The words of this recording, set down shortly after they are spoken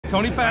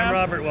Tony Fast. I'm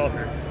Robert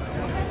Welker.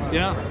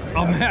 Yeah.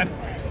 Oh man.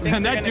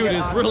 Man, that dude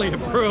is really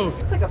improved.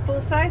 It's like a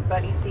full-size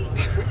buddy seat.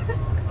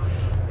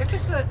 If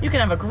it's a, you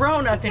can have a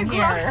grown-up in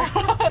here.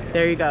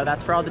 There you go.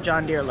 That's for all the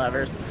John Deere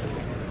lovers.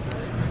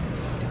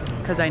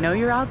 Because I know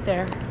you're out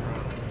there.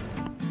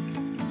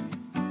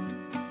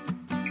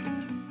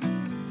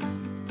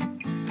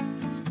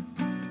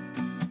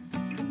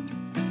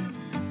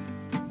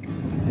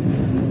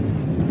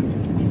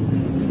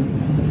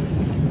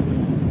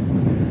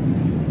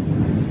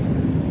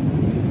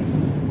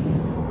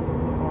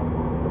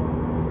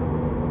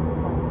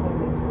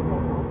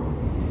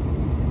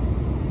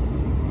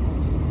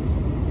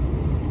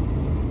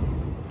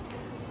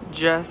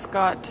 Just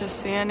got to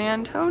San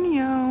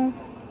Antonio.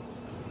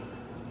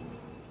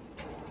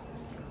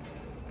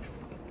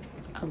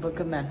 I look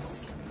a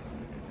mess,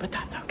 but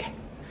that's okay.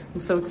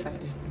 I'm so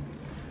excited.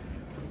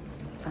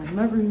 Find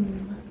my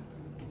room.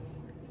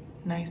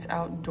 Nice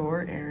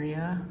outdoor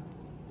area.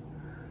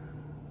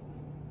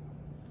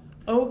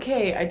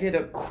 Okay, I did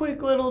a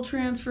quick little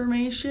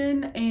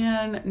transformation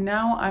and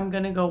now I'm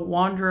gonna go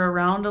wander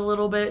around a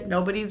little bit.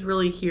 Nobody's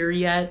really here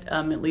yet,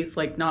 at least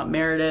like not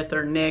Meredith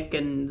or Nick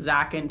and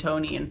Zach and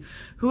Tony and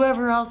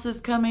whoever else is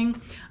coming.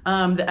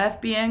 The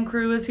FBN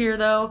crew is here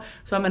though,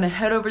 so I'm gonna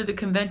head over to the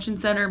convention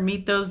center,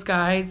 meet those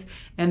guys,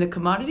 and the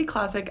Commodity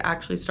Classic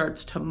actually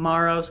starts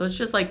tomorrow, so it's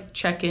just like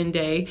check-in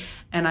day,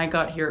 and I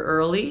got here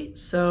early,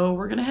 so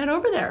we're gonna head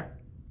over there.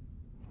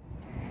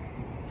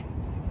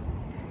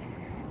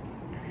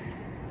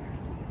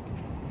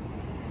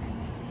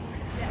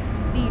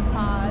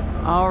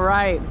 All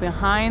right,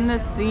 behind the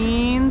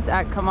scenes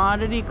at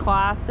Commodity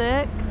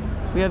Classic,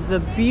 we have the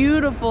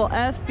beautiful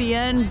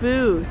FBN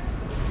booth.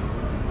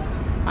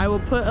 I will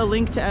put a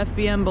link to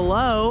FBN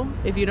below.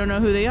 If you don't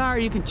know who they are,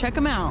 you can check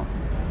them out.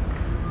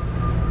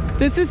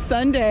 This is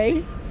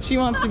Sunday. She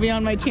wants to be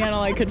on my channel,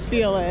 I could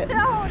feel it. No.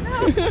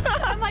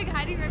 I'm like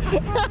hiding right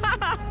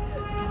behind.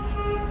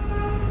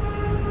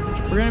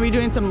 We're gonna be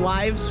doing some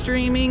live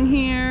streaming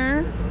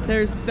here.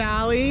 There's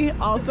Sally,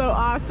 also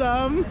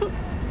awesome.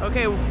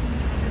 Okay.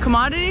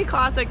 Commodity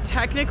Classic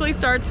technically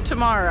starts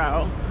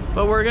tomorrow,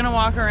 but we're gonna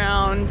walk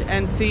around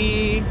and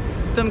see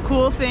some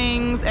cool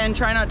things and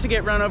try not to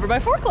get run over by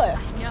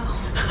forklift. No.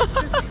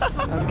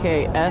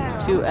 Okay,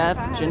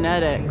 F2F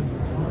Genetics.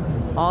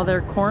 All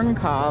their corn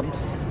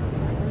cobs.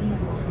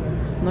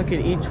 Look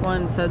at each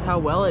one, says how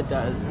well it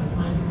does.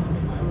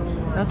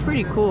 That's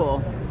pretty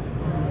cool.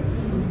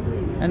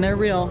 And they're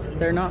real,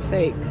 they're not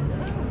fake.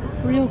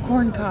 Real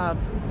corn cob.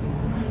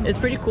 It's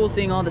pretty cool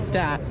seeing all the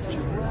stats.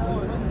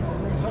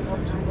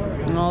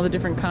 And all the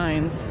different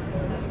kinds.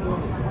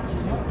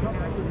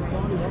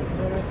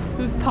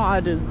 Whose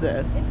pod is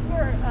this? It's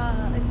for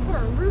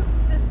a root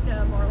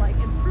system, or like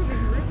improving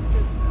root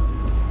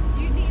system.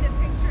 Do you need a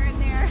picture in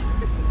there?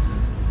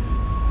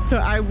 So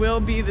I will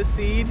be the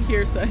seed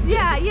here Sunday.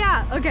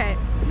 Yeah, okay.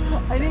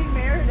 I think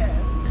Meredith.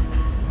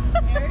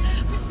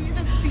 Meredith could be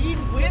the seed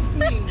with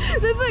me.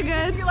 This is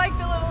good. You like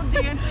the little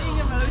dancing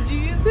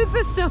emojis? This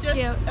is so Just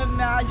cute.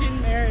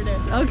 Imagine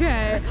Meredith.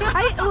 Okay.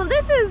 Well,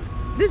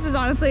 this is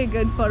honestly a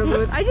good photo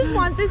booth. I just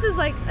want, this is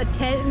like a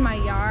tent in my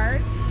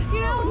yard.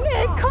 You know?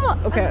 Nick, come on.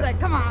 Okay. I was like,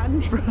 come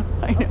on.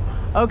 I know.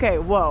 Okay,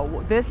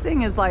 whoa. This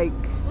thing is like...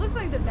 Looks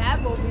like the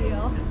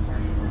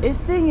Batmobile. This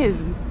thing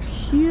is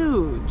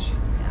huge.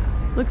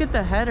 Yeah. Look at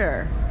the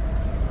header.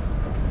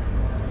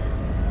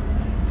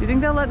 Do you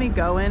think they'll let me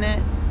go in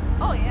it?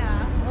 Oh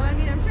yeah. Well, I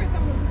mean, I'm sure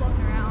someone's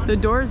floating around. The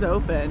door's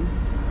open.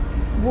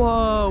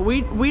 Whoa.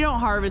 We don't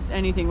harvest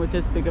anything with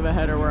this big of a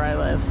header where I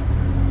live.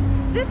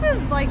 This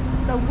is like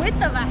the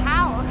width of a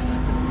house.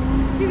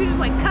 You can just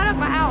like cut up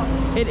a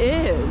house. It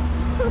is.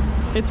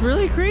 It's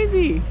really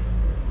crazy.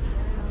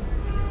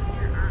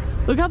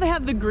 Look how they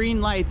have the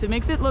green lights. It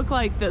makes it look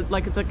like it's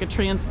like a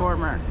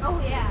transformer. Oh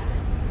yeah.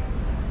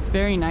 It's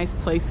very nice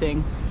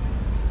placing.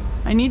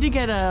 I need to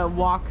get a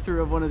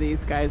walkthrough of one of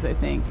these guys, I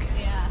think.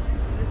 Yeah,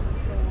 this is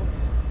cool.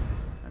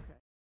 Okay.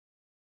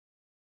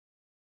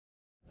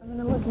 I'm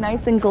gonna look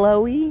nice and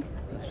glowy.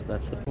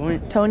 That's the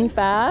point. Tony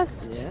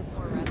Fast. Yes.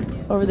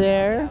 Over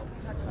there.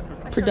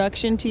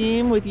 Production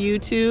team with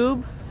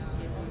YouTube.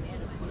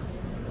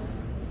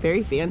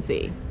 Very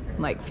fancy.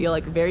 Like, feel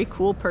like a very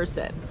cool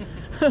person.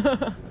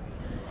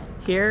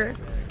 Here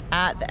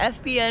at the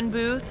FBN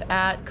booth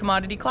at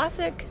Commodity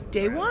Classic,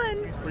 day one.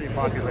 It's pretty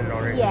populated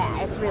already.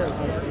 yeah, it's really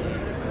good.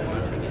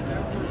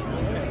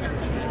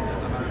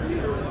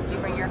 Did you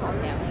bring your whole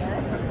family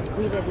with us?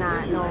 We did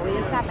not. No, we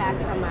just got back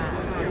from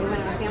we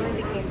went on a family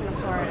vacation to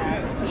Florida.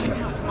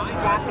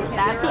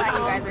 That's why you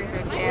guys were so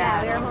cheap.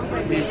 Yeah, we were home for a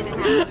day and a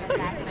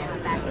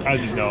half.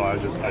 As you know,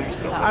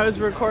 I was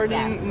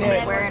recording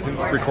Nick.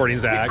 recording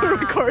Zach.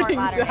 Recording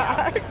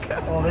Zach.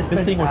 Oh, this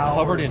thing was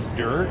covered in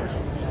dirt.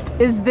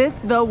 Is this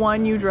the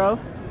one you drove?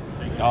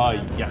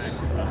 Yes.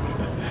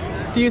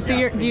 Do you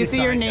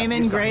see your name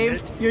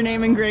engraved? Your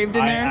name engraved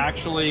in there? I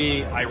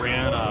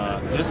ran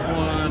this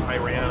one. I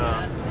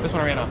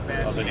ran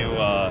the new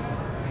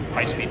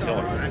high-speed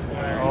tiller.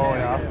 Oh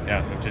yeah.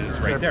 Yeah, which is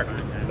right there.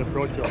 The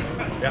Pro Till.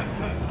 Yeah.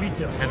 Speed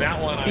Till. And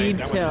that one.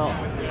 Speed Till.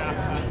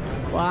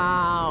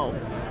 Wow.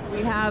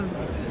 We have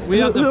the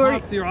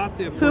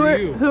Pozzi for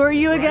you. Who are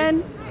you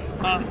again?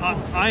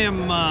 I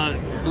am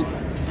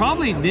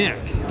probably Nick.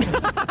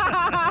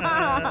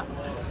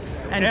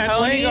 and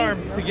Tony. Tony.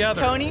 Arms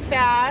together. Tony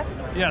Fast.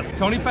 Yes,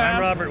 Tony Fast.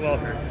 I'm Robert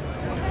Welker.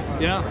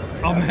 Yeah.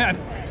 Oh man.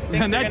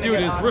 Man, that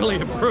dude is really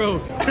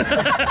improved.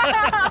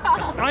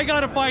 I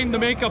gotta find the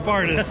makeup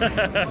artist.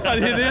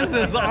 This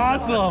is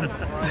awesome.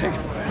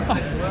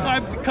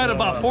 I've cut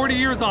about 40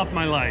 years off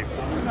my life.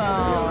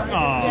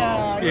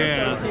 Yeah, you're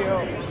so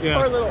cute. Yes.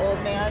 Poor little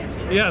old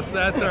man. Yes,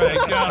 that's right.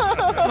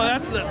 Yeah.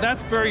 Well,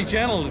 that's very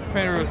gentle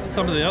compared to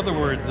some of the other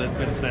words that have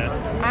been said.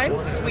 I'm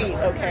sweet,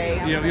 okay?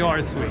 Yeah, you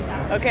are sweet.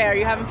 Okay, are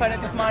you having fun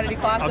at the Commodity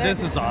Classic? Oh,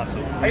 this is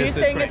awesome. Are you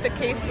staying at the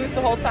case booth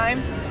the whole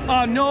time?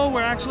 No,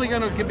 we're actually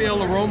going to be able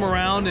to roam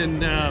around and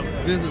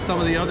visit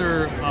some of the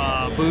other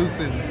booths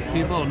and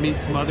people and meet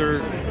some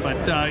other.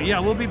 But yeah,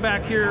 we'll be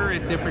back here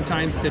at different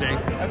times today.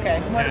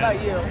 Okay. What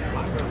about you?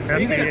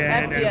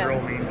 FBN and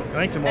roaming. I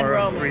think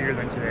tomorrow I'm freer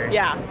than today.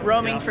 Yeah,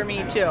 roaming for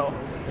me too.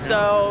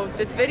 So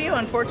this video,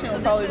 unfortunately,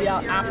 will probably be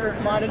out after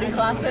Commodity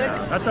Classic.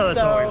 That's how this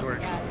always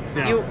works.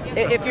 Yeah.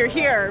 If you're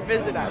here,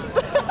 visit us.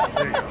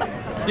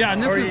 Yeah,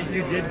 and this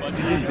you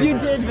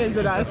did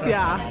visit us,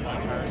 yeah.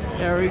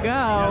 There we go.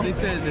 Yeah, they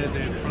said that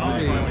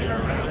probably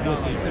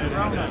what they said is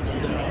that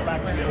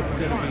it's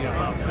going to be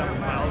about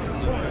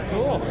 7,000.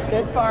 Cool.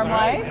 This farm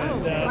life.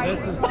 And,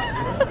 this is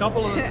a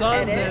couple of the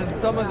sons and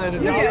some of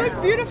the Yeah, it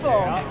looks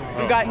beautiful.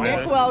 We've got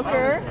Nick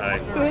Welker,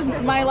 who's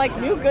my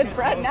new good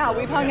friend now.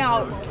 We've hung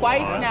out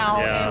twice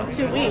now in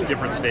 2 weeks.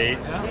 Different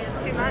states. 2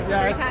 months,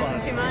 3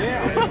 times in 2 months.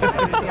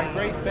 Yeah.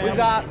 Great family. We've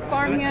got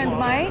farmhand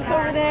Mike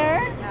over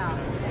there.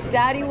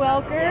 Daddy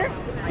Welker.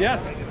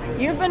 Yes.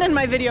 You've been in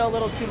my video a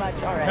little too much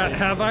already.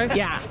 Have I?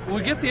 Yeah.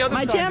 We'll get the other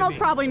My side channel's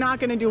probably not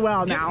going to do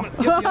well now.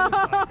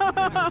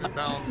 Good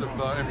balance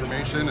of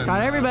information. And,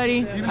 got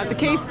everybody at the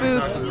case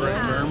booth. The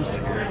right terms.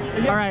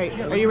 All right.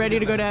 Are you ready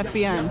to go to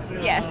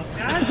FBN? Yes.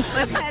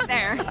 Let's head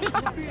there.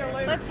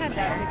 Let's head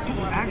there.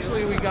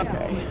 Actually, we got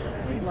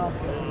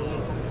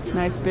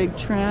Nice big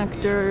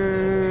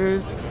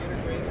tractors.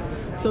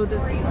 So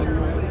this.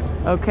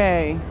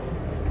 Okay.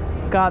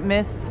 Got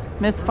Miss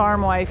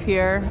Farm Wife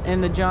here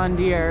in the John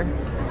Deere.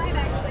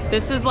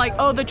 This is like,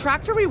 oh, the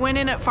tractor we went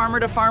in at Farmer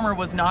to Farmer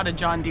was not a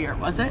John Deere,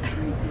 was it?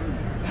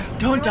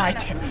 Don't die,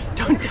 Tim.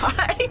 Don't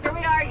die. Here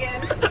we are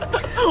again.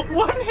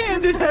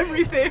 One-handed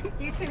everything.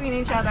 YouTubing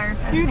each other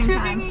at the same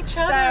time. YouTubing each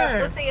other.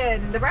 So, let's see,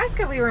 in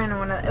Nebraska we were in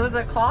it was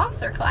a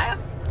class or class?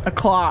 A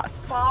class.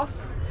 Class.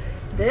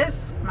 This,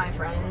 my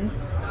friends,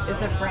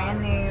 is a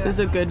brand new. This is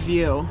a good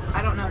view.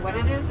 I don't know what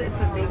it is. It's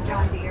a big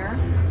John Deere.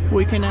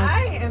 We can ask.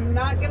 I am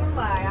not gonna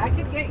lie. I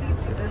could get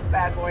used to this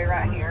bad boy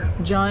right here.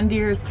 John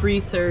Deere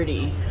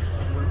 330.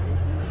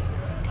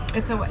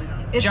 It's a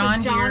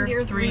John Deere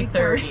Deere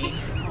 330.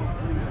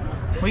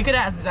 We could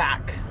ask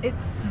Zach. It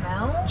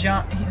smells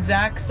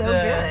Zach's so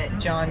the good.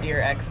 John Deere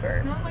It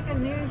expert. smells like a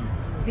new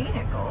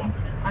vehicle.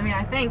 I mean,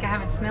 I think I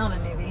haven't smelled a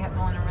new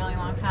vehicle in a really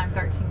long time,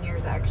 13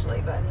 years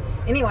actually. But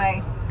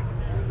anyway,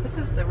 this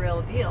is the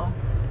real deal.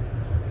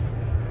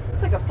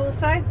 It's like a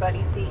full-size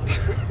buddy seat.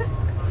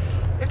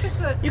 If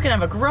it's a, You can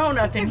have a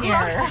grown-up in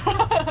here.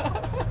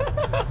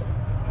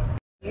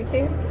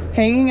 YouTube?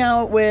 Hanging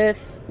out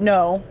with,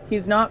 no,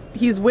 he's not,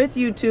 he's with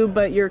YouTube,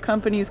 but your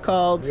company's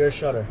called? We are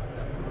Shutter.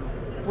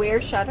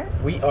 We're Shutter?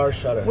 We are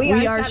Shutter.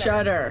 We are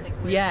Shutter.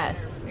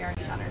 Yes. We are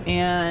Shutter.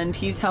 And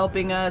he's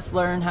helping us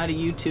learn how to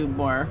YouTube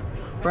more.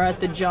 We're at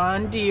the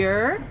John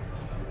Deere.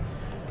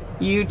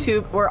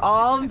 YouTube, we're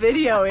all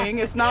videoing.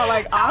 It's not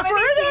like awkward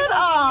at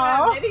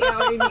all.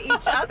 Videoing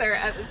each other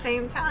at the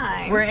same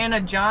time. We're in a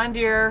John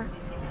Deere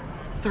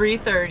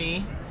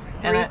 330.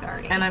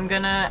 And I'm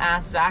gonna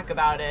ask Zach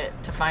about it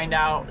to find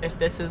out if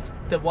this is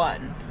the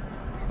one.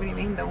 What do you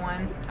mean the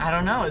one? I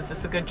don't know. Is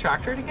this a good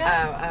tractor to get?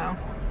 Oh.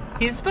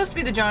 He's supposed to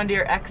be the John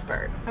Deere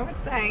expert. I would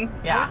say.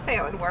 Yeah. I would say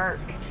it would work.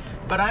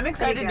 But I'm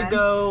excited to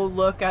go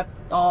look at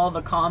all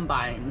the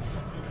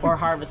combines or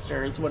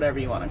harvesters, whatever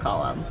you want to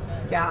call them.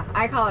 Yeah,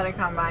 I call it a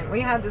combine.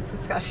 We had this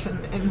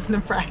discussion in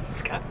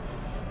Nebraska.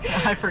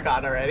 I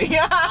forgot already.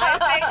 I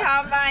say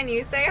combine,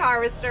 you say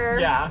harvester.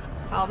 Yeah.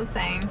 It's all the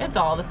same. It's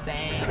all the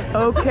same.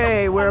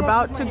 Okay, we're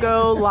about to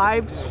go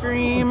live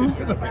stream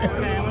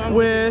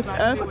with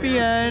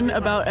FBN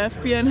about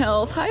FBN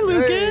Health. Hi,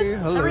 Lucas. Hey,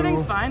 hello.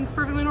 Everything's fine. It's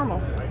perfectly normal.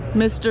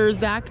 Mr.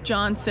 Zach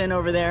Johnson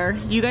over there.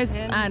 You guys,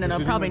 I don't know,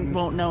 probably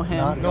won't know him.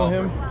 Not know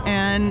him?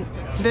 And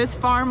this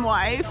farm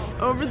wife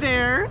over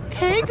there.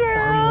 Hey,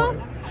 girl.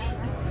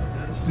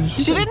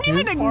 She didn't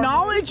even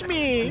acknowledge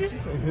me.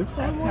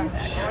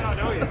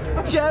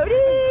 Jody.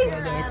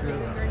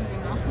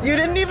 You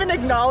didn't even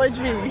acknowledge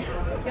me.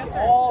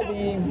 All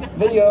the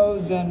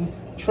videos and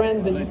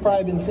trends that you've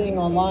probably been seeing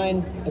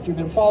online. If you've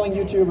been following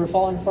YouTube or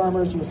following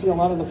farmers, you'll see a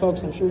lot of the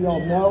folks I'm sure you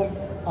all know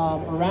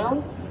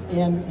around.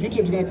 And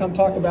YouTube's going to come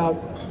talk about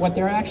what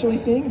they're actually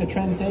seeing, the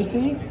trends they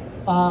see.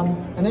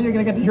 And then you're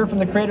going to get to hear from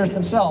the creators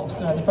themselves,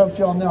 the folks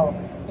you all know.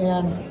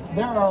 And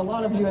there are a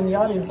lot of you in the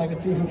audience I can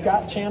see who've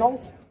got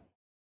channels.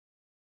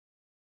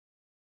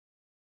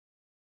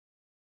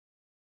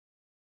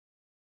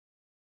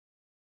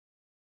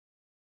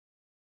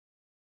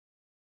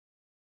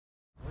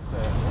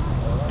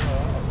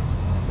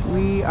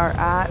 We are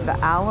at the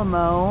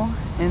Alamo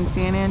in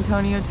San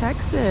Antonio,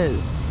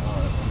 Texas,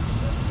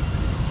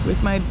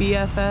 with my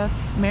BFF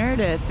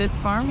Meredith, this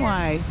farm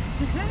wife.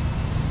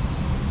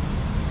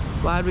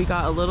 Glad we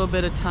got a little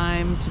bit of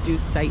time to do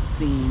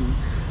sightseeing.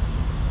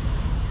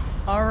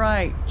 All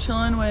right,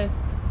 chilling with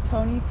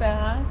Tony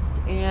Fast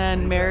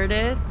and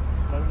Meredith,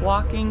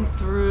 walking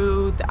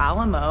through the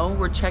Alamo.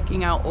 We're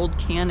checking out old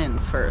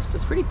cannons first.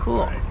 It's pretty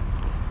cool.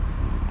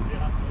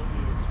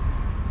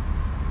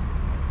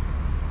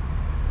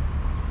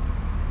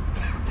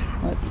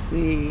 Let's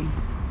see.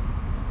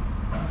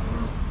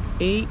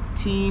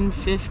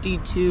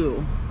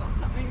 1852.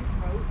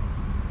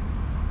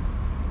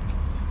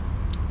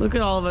 Look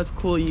at all of us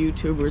cool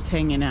YouTubers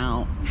hanging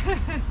out. We're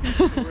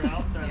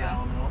outside the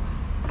Alamo.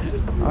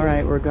 All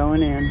right, we're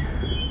going in.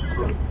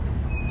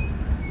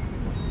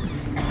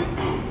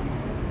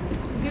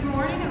 Good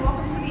morning and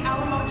welcome to the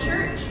Alamo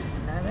Church.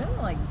 They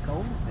look like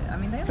goldfish. I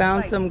mean, they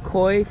Found look some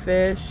koi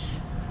fish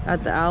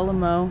at the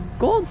Alamo.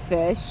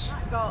 Goldfish?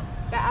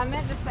 I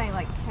meant to say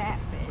like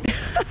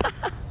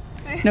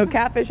catfish. No,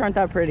 catfish aren't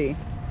that pretty.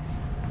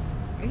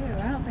 Ew,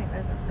 I don't think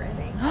those are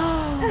pretty.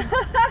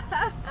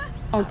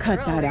 I'll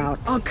cut that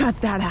out. I'll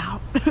cut that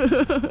out.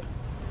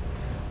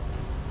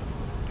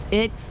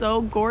 It's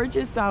so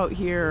gorgeous out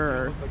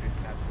here.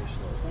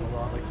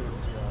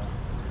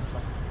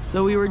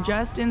 So we were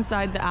just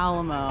inside the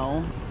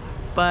Alamo,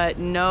 but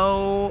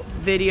no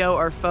video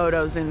or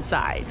photos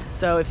inside.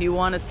 So if you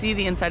want to see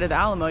the inside of the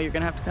Alamo, you're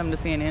gonna have to come to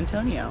San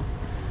Antonio.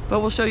 But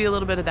we'll show you a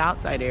little bit of the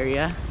outside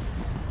area.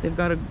 They've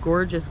got a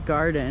gorgeous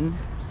garden.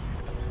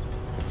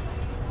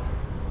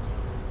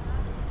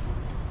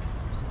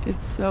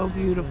 It's so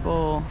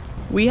beautiful.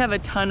 We have a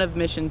ton of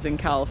missions in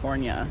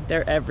California.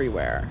 They're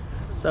everywhere.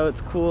 So it's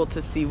cool to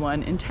see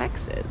one in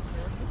Texas.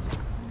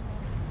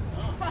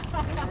 But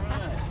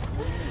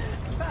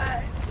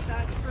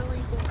that's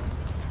really cool.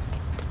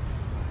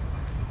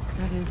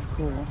 That is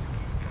cool.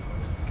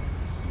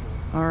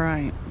 All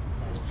right.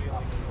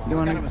 You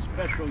want to?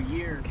 Special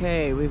year.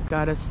 Okay, we've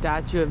got a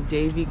statue of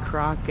Davy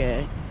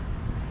Crockett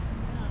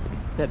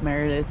that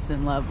Meredith's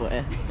in love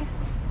with.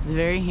 He's a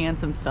very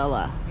handsome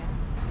fella.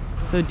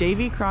 So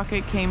Davy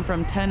Crockett came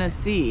from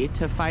Tennessee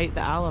to fight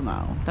the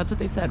Alamo. That's what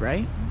they said,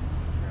 right?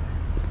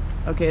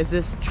 Okay, is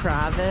this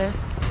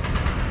Travis?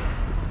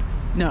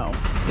 No,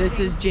 this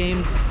is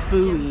James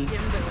Bowie.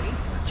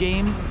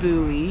 James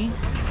Bowie,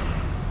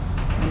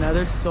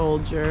 another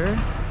soldier.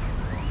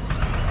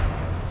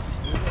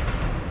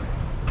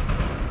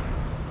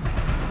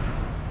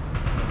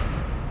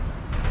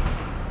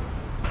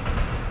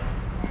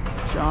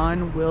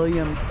 John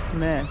William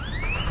Smith.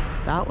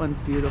 That one's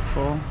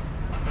beautiful.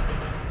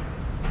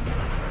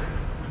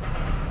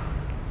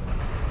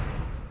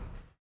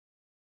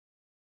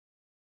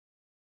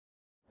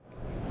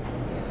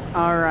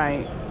 All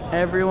right,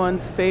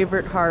 everyone's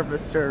favorite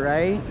harvester,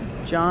 right?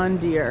 John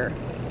Deere.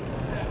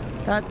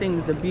 That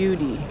thing's a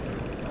beauty.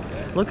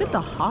 Look at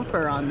the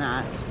hopper on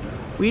that.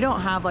 We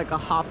don't have like a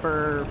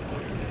hopper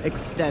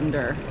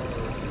extender.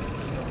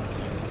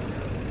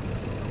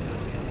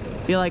 I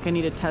feel like I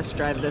need to test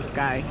drive this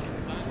guy.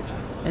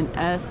 An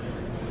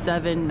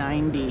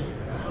S790.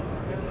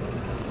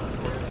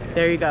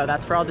 There you go.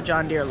 That's for all the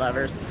John Deere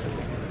lovers.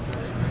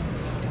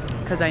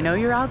 Because I know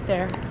you're out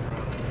there.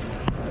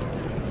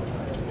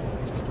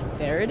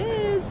 There it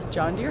is,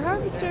 John Deere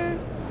harvester.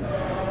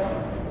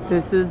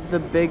 This is the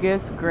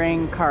biggest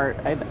grain cart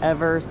I've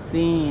ever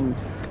seen.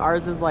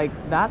 Ours is like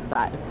that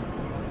size.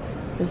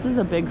 This is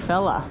a big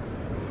fella.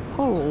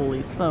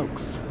 Holy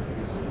smokes.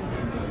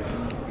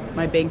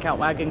 My bank out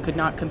wagon could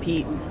not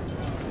compete.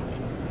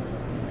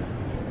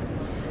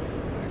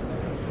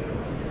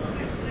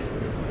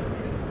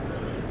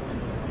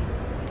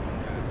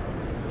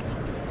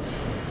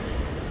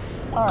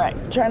 All right,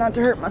 try not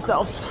to hurt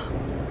myself.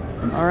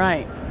 All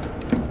right,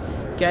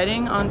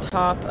 getting on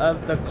top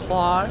of the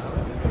Kloss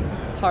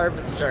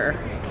harvester.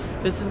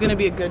 This is gonna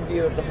be a good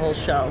view of the whole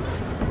show.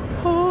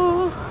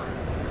 Oh,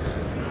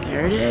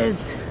 there it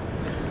is.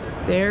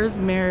 There's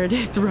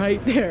Meredith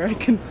right there, I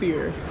can see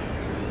her.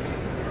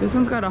 This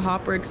one's got a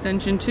hopper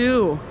extension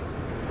too.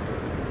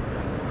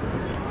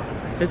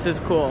 This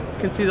is cool. You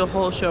can see the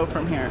whole show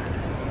from here.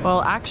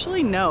 Well,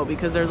 actually no,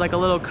 because there's like a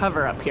little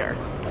cover up here.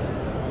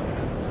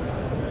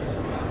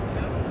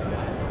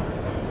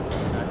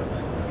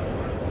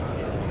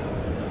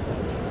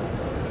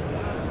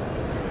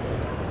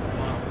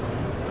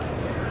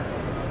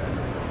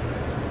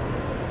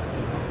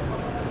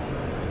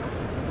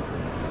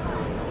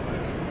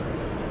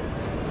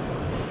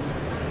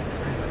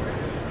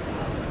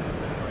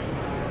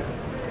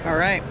 All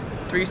right,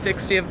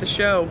 360 of the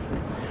show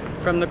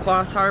from the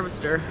Kloss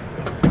harvester.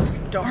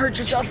 Don't hurt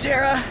yourself,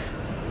 Tara.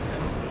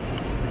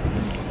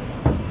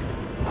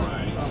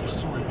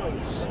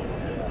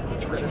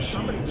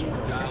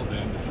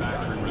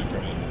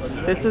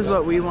 This is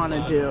what we want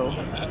to do.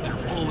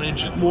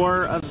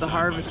 War of the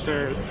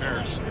Harvesters.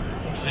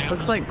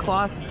 Looks like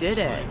Kloss did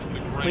it.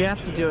 We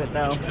have to do it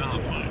though.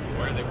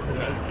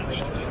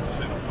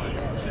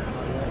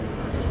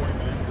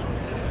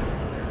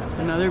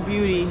 Another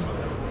beauty.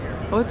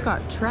 Oh, it's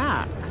got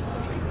tracks.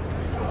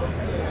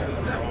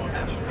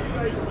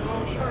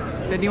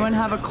 Does anyone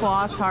have a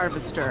Kloss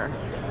harvester?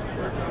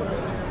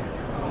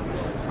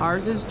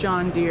 Ours is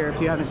John Deere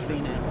if you haven't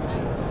seen it.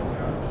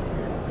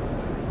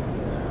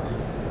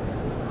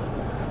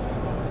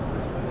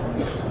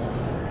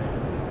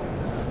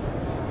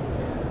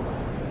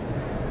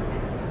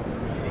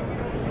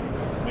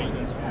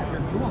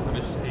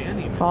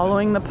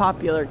 Following the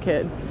popular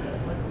kids.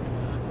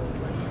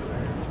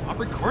 I'm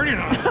recording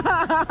on it.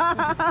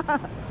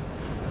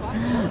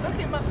 Look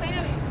at my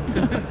fanny.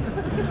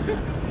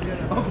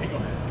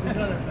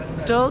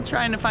 Still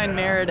trying to find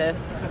Meredith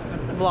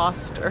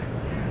Gloucester.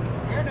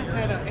 Meredith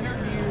had an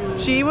interview.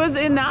 She was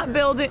in that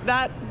building,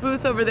 that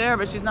booth over there,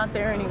 but she's not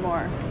there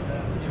anymore.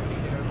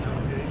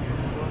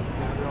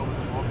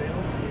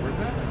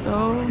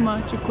 So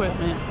much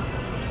equipment.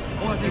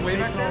 Oh, I think way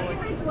back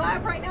there. He's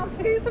live right now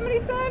too. Somebody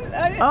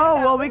said. Oh,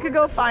 well, we could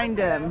go find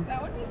him.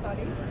 That would be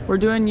funny. We're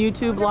doing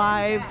YouTube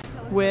Live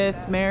with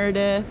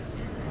Meredith,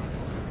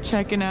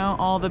 checking out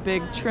all the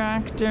big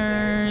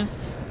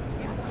tractors.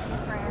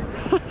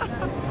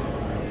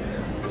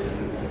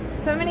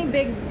 So many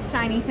big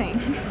shiny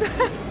things.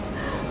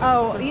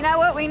 Oh, you know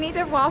what? We need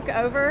to walk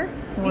over.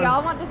 Do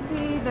y'all want to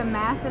see the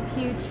massive,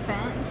 huge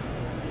fence?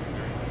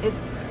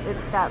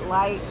 It's got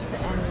lights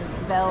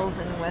and bells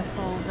and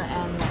whistles,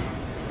 and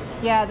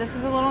yeah, this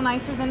is a little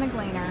nicer than the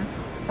Gleaner.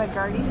 But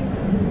Gertie.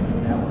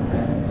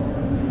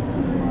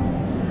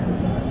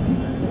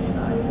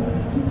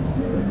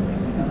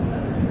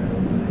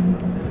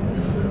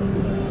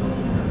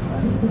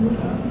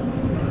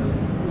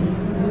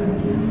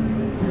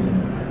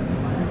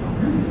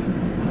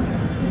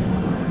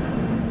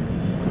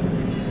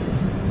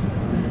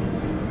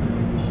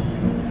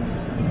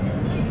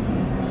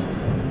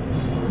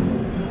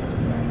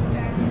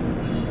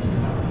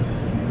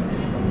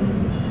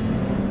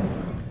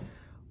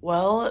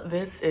 Well,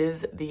 this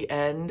is the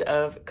end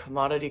of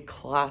Commodity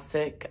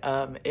Classic.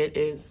 It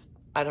is,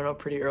 I don't know,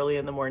 pretty early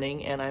in the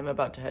morning, and I'm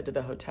about to head to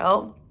the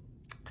hotel.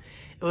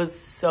 It was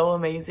so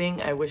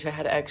amazing. I wish I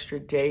had an extra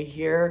day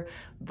here,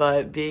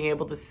 but being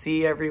able to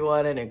see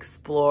everyone and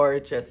explore,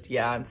 just,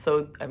 yeah, I'm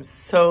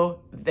so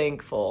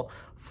thankful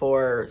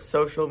for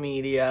social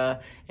media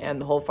and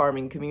the whole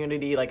farming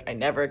community. Like, I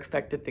never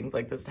expected things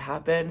like this to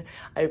happen.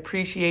 I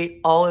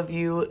appreciate all of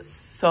you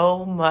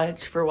so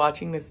much for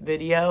watching this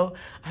video.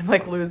 I'm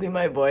like losing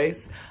my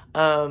voice.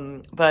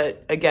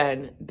 But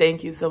again,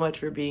 thank you so much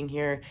for being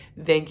here.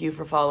 Thank you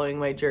for following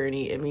my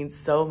journey. It means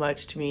so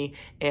much to me,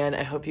 and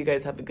I hope you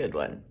guys have a good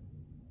one.